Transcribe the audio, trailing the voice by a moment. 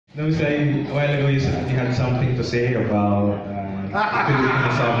No, so a while ago you said you had something to say about Filipino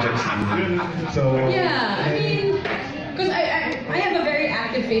subjects. So Yeah, I mean, because I have a very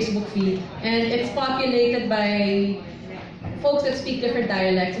active Facebook feed, and it's populated by folks that speak different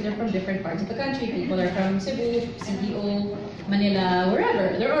dialects, and they're from different parts of the country. People are from Cebu, CDO, Manila,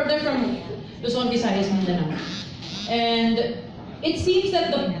 wherever. They're from Luzon, Visayas, Mindanao. And it seems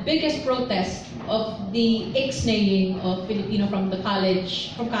that the biggest protest of the ixnaying of Filipino from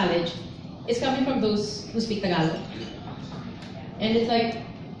college is coming from those who speak Tagalog. And it's like,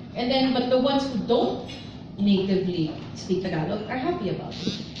 but the ones who don't natively speak Tagalog are happy about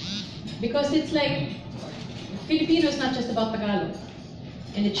it. Because it's like, Filipino is not just about Tagalog.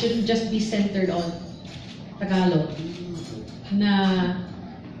 And it shouldn't just be centered on Tagalog.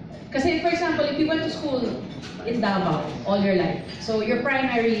 Kasi for example, if you went to school in Davao all your life, so your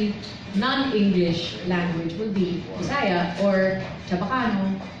primary non-English language will be Bisaya or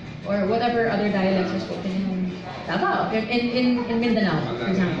Chabacano or whatever other dialects are spoken in Davao, in Mindanao, for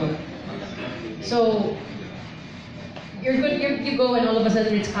example. So you go and all of a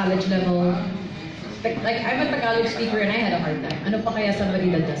sudden it's college level. Like I'm a Tagalog speaker and I had a hard time. Ano pa kaya somebody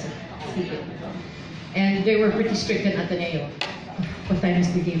that doesn't speak it? And they were pretty strict in Ateneo. What time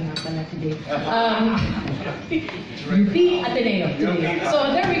is the game na pala today? UP Ateneo today. So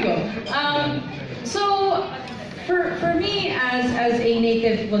there we go. So for me as a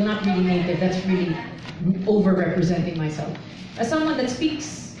native, well, not really native, that's really over-representing myself. As someone that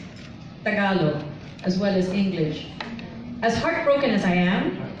speaks Tagalog as well as English, as heartbroken as I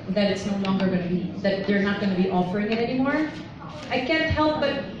am that it's no longer going to be, that they're not going to be offering it anymore, I can't help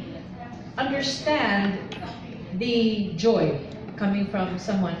but understand the joy coming from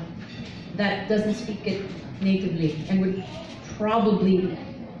someone that doesn't speak it natively and would probably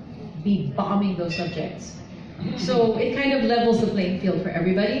be bombing those subjects. So it kind of levels the playing field for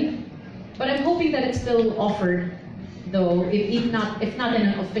everybody. But I'm hoping that it's still offered, though, if not in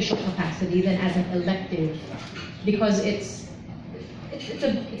an official capacity, then as an elective, because it's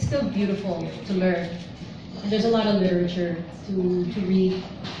still beautiful to learn. And there's a lot of literature to read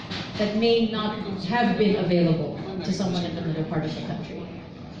that may not have been available to someone in another part of the country,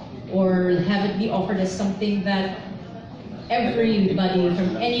 or have it be offered as something that everybody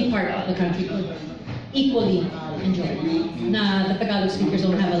from any part of the country could equally enjoy. Na the Tagalog speakers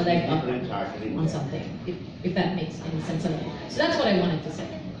don't have a leg up on something, if that makes any sense at all. So that's what I wanted to say.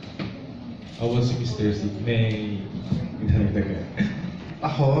 Ako si Mr. C. May idhanagdag ka.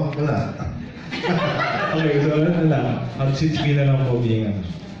 Ako? Wala. Okay, so ano lang, since me na lang po being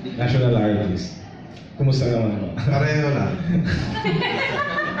national artist, kumusta naman mo? Pareho lang.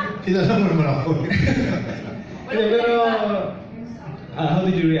 Kilala mo naman ako. Pero, how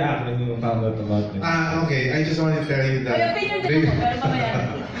did you react when you found out about it? Okay. I just want to tell you that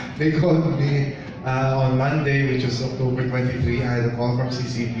they called me on Monday, which was October 23. I had a call from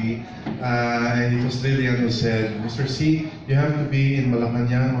CCP, and it was Lillian who said, "Mr. C, you have to be in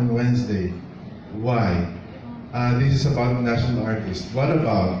Malacanang on Wednesday." Why? This is about national artists. What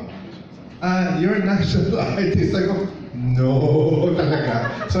about? You're a national artist. I go, no,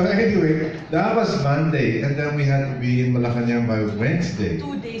 talaga. So anyway, that was Monday, and then we had to be in Malacanang by Wednesday.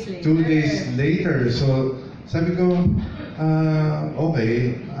 2 days later. 2 days later. So sabi ko,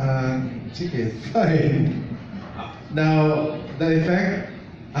 okay, sige, fine. Now, the effect,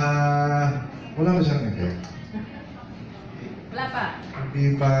 wala ba siyang effect? Wala pa.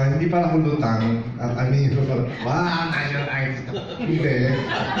 Hindi pa ako lutang. I mean, wow, national artist. Hindi.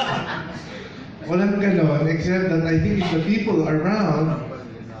 Walang ganon, except that I think it's the people around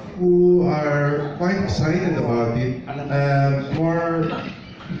who are quite excited about it.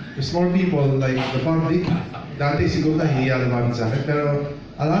 There's more people like the public. Dati siguro nahihiya lumapit sa akin, pero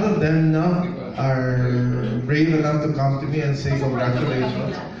a lot of them now are brave enough to come to me and say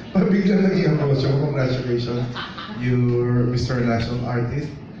congratulations. Pag biglang naging approach ko, congratulations, you're Mr. National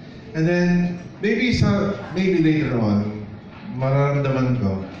Artist. And then maybe later on, mararamdaman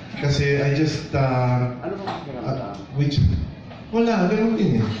ko. Kasi I just, wala, ganun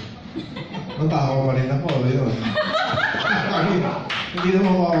din eh. Matao pa rin ako, yun. Hindi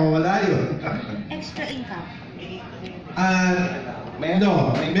naman mawawala yun. Extra income?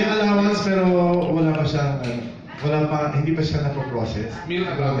 No, may allowance pero wala pa siyang, hindi pa siya napoprocess. Meal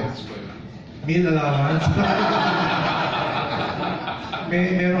allowance po. Meal allowance?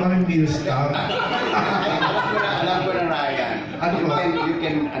 Meron kaming meal stop. Alam ko na Ryan.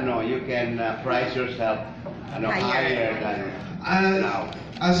 You can price yourself higher than now.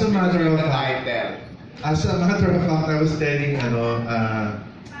 As a matter of fact, I was telling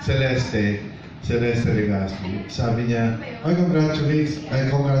Celeste, Celeste Legaspi. Sabi niya, "Ay,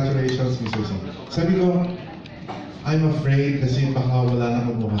 congratulations, Mr. Song." Sabi ko, I'm afraid kasi baka wala na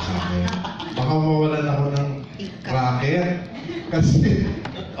kumuha sa akin. Baka mawalan ako ng racket. Kasi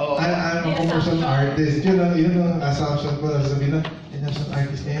I'm a commercial artist. Yun ang assumption ko. Sabi na, commercial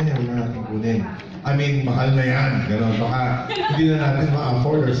artist na yan, huwag na natin kunin. I mean, mahal na yan. Ganon. Baka hindi na natin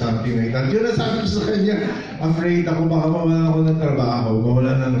ma-afford or something like that. Yun ang sabi ko sa kanya. Afraid ako, baka mawalan ako ng trabaho,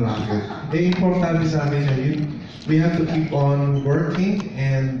 mawalan ng racket. Importante sa akin na we have to keep on working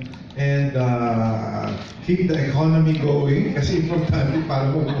and keep the economy going kasi importante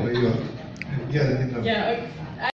para mabuhay yun. Yeah.